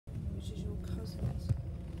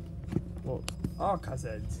Our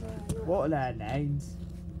cousins. Yeah, What are their names?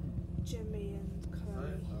 Jimmy and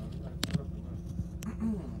Chloe.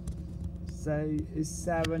 So is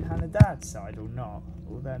Sarah and Hannah dad's side or not?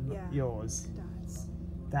 Or then Yeah. yours? Dad's.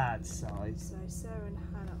 Dad's side. So Sarah and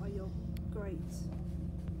Hannah are your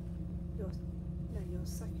your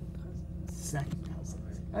second cousins. Second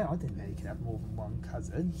cousins. Oh, I didn't know you could have more than one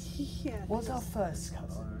cousin. Yeah. What's our first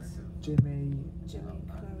cousins? Jimmy. Jimmy and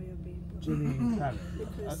Chloe will be. Jimmy and Chloe. I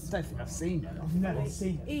Because don't think I've seen them. I've never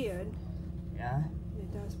seen them. Ian, Yeah. your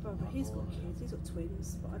dad's brother, he's got kids. He's got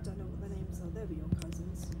twins, but I don't know what their names are. They'll be your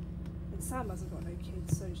cousins. And Sam hasn't got no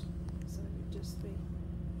kids, so it'd just be.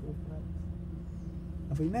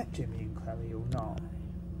 Have we met Jimmy and Chloe or not?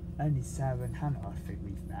 Only Sarah and Hannah I think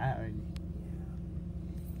we've met only.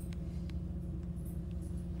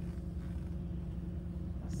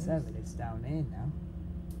 Sarah lives down here now.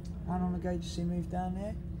 How long ago did she move down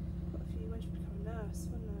here? Quite a few when she became a nurse,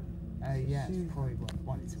 wasn't it? Oh yeah, she probably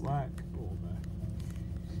wanted to work for her.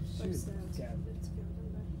 Both Sarahs lived together,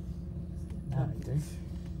 didn't they? No, they do.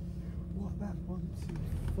 What about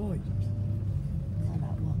 125? And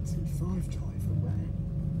that 125 drive away.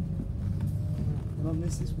 Mum,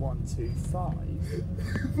 this is 125.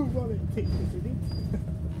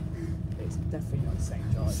 It's definitely not the same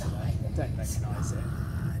driver. I don't recognise it.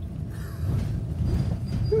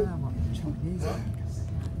 That might be Chinese.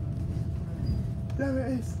 There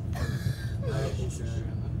it is. It is,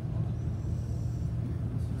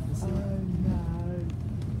 Oh no.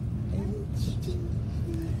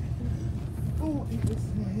 Oh, it was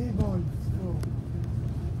him on school.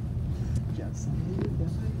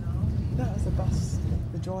 That was a bus.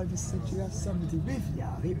 The driver said you have somebody with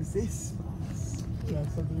you. It was this bus. Yeah,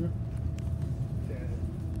 something.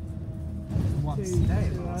 Once today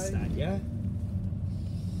last night, yeah?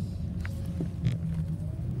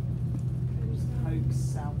 Hoax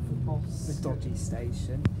Somerford Boss. The dodgy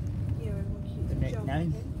station. Yeah, everyone keeps The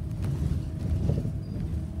nickname. jumping.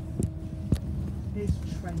 Here's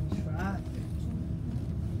train track.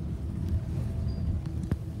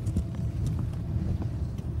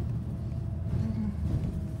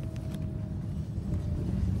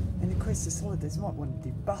 In the Christmas holidays, you might want to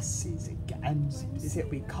do buses again. Is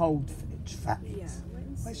it'll be cold for the trains. Yeah, wait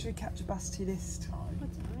and Where see. should we catch a bus to this time? I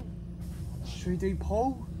don't know. Should we do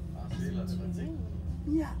Paul?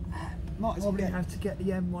 Yeah. Might as well Probably get have to get the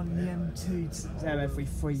M1 and the M2 there every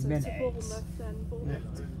 3 So minutes. to Bournemouth, then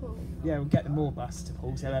Bournemouth to Paul. Yeah, we'll get the more bus to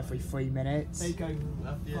Paul so every 3 minutes. They go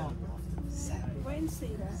Wait and see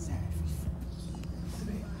then.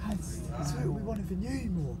 So it'll be one of the new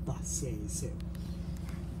more buses.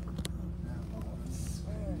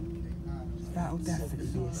 That'll definitely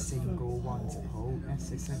be a single one to Paul. Unless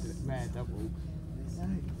they send it rare double.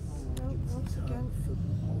 Oh, once again.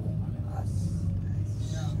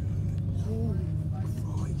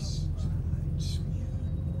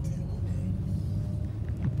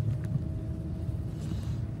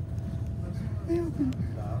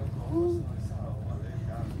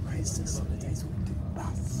 Christmas holidays will do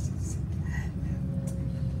buses.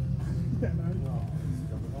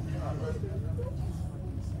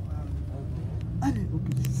 And it will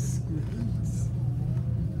be screens.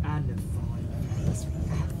 And a 5 days we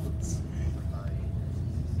haven't.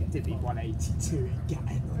 It'd be 182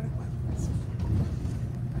 again on the Wednesday.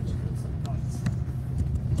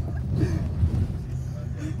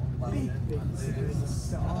 Big bits are doing the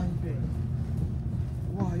side bit.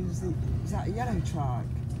 Why is that a yellow truck?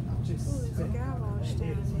 Oh, there's a garage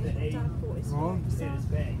down there. Dad bought his Wrong.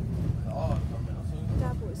 VXR.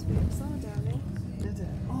 Dad bought his VXR down there. Did it?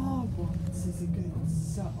 Oh, what? This is a good My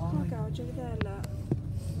side. garage over there, look.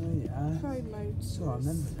 Oh yeah. Pro mode. So I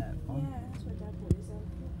remember that Yeah, one. that's where Dad bought his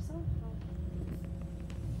VXR from.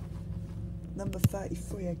 Number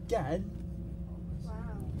 33 again. Wow.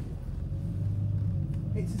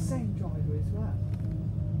 It's the same driver as well.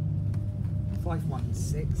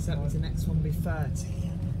 516, that was the next one be 30.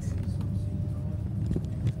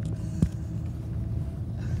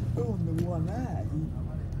 Oh, on the 1A.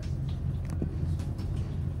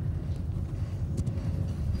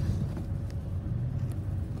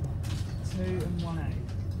 Two and 1A.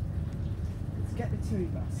 Let's get the 2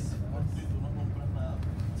 bus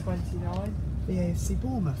first. 29. The AFC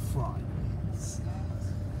Bournemouth flights.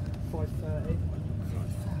 5:30.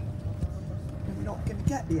 We're not going to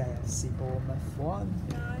get the AFC Bournemouth one.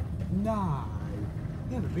 No. No.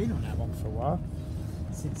 We haven't been on that one for a while.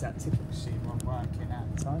 Since that tipping machine wasn't working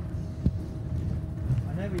at the time.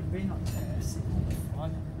 I know we've been on the AFC Bournemouth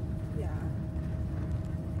one. Yeah.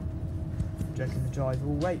 Do you reckon the driver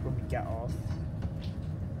will wait when we get off?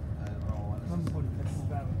 Mum probably puts the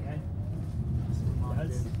bell again.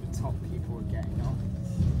 The top people are getting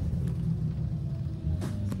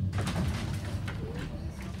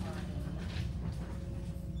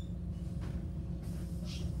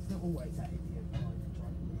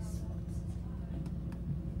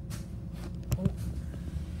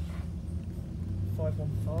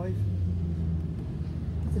 515.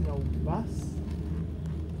 It's an old bus.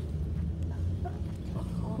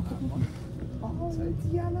 Oh, it's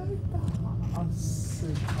yellow bus.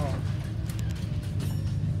 Oh.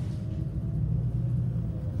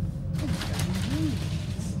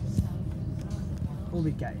 We'll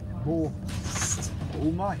be getting more buses.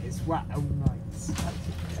 We might as well, mate.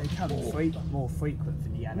 They come more frequent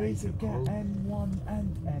than the yellows. We could get M1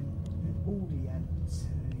 and M, all the M2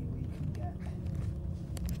 we can get.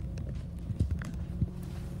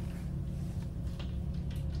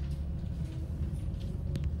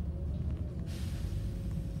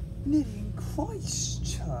 Nearly in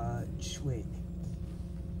Christchurch, Wick.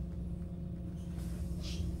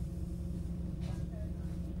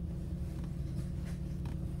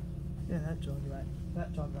 Yeah,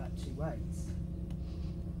 that driver actually waits.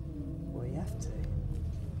 Well, you have to.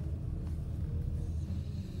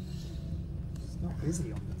 It's not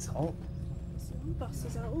busy on the top. Some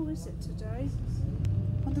buses out, or is it today?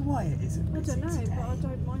 Wonder why it isn't I busy don't know, today. but I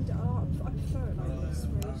don't mind it. I prefer it like this,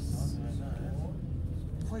 Reese.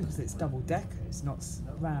 Probably because it's double decker, it's not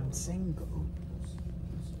ram single.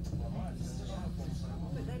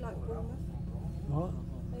 But they like Bournemouth. What?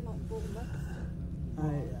 They like Bournemouth. Oh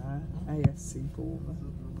yeah, AFC Bournemouth.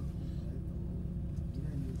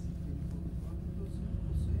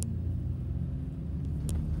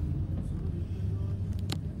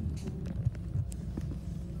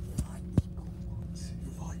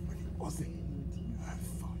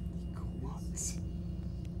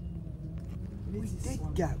 We did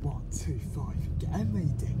get 125 again, we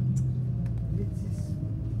did.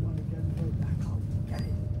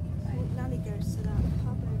 Well, Nanny goes to that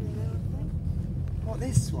pub over there, I think. What,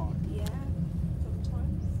 this one? Yeah,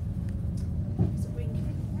 sometimes. Is it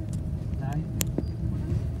winking? No.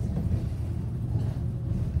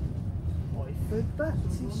 Oyford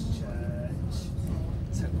Baptist Church.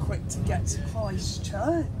 So quick to get to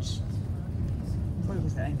Christchurch. Probably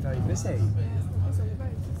because it ain't very busy. Yeah, it's on the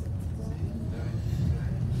road, is it?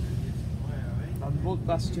 What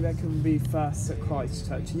bus do you reckon will be first at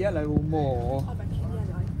Christchurch? Yellow or more? I reckon yellow.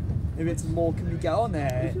 If it's more, can we get on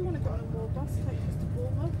If it? you want to go on a more bus, take us to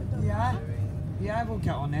Bournemouth. It doesn't Yeah? matter. Yeah, we'll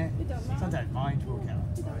get on it. It don't So matter. I don't mind, we'll get on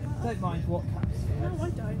It it. don't matter. Don't mind what No, I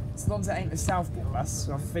don't. as long as it ain't the Southbourne bus.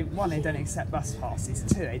 So I think one, they don't accept bus passes.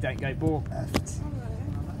 Two, they don't go Bournemouth.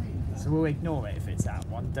 Alright. So we'll ignore it if it's that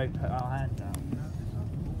one. Don't put our hand out.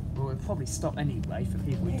 Well, we'll probably stop anyway for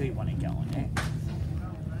people who do want to get on it.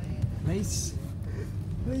 Police.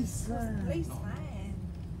 Police van. Police van.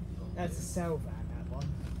 That's a cell van, that one.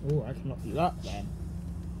 Oh, I can lock you up then.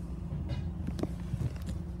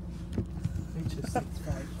 Feature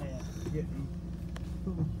 65 here.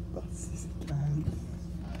 Buses again.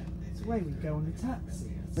 It's the way we go on the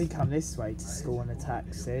taxi. We come this way to school on a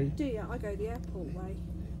taxi. Do you? I go the airport way.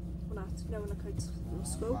 When I go to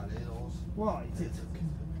school. Why? Is it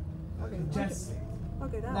congested? I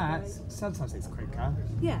go that Nah, way. sometimes it's quicker.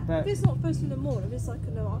 Yeah, but- if it's not first thing in the morning, if it's like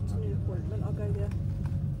an afternoon appointment, I'll go there.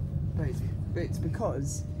 But it's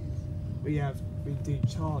because we do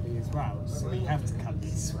Charlie as well, so we have to come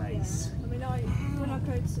this way. Yeah. I mean, when I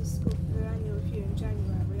go to school for the annual review in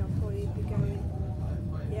January, I'll probably be going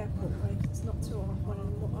the airport way. 'Cause it's not till 1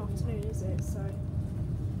 in the afternoon, is it? So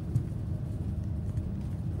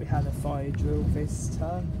We had a fire drill this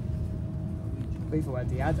term. We've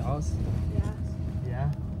already had ours. yeah.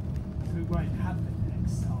 Yeah. We won't have it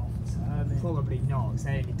next half term. Probably not, because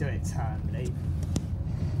they only do it termly.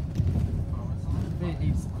 It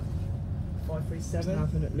needs 537.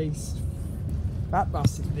 Having at least. That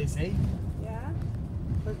bus is busy. Yeah.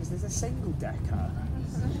 Look, there's a single decker.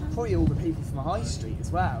 Probably all the people from the high street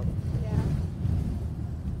as well. Yeah.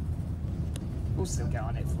 We'll still get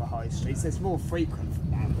on it for the high streets. There's more frequent from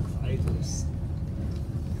now.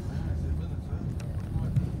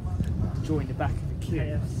 Join the back of the queue.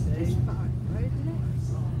 It's Barrack Road, isn't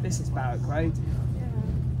it? This is Barrack Road. Yeah.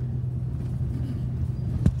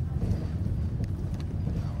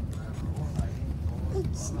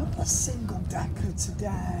 It's not a single decker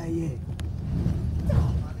today.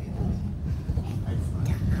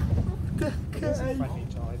 There's a friendly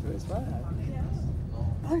driver as well. Yeah.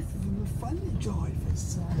 Both of them are friendly drivers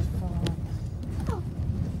so far.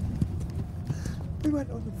 We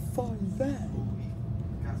went on the 5A.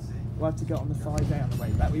 We'll have to get on the 5A on the way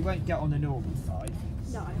back. We won't get on the normal 5.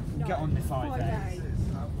 No. We'll no. get on the 5A. 5A.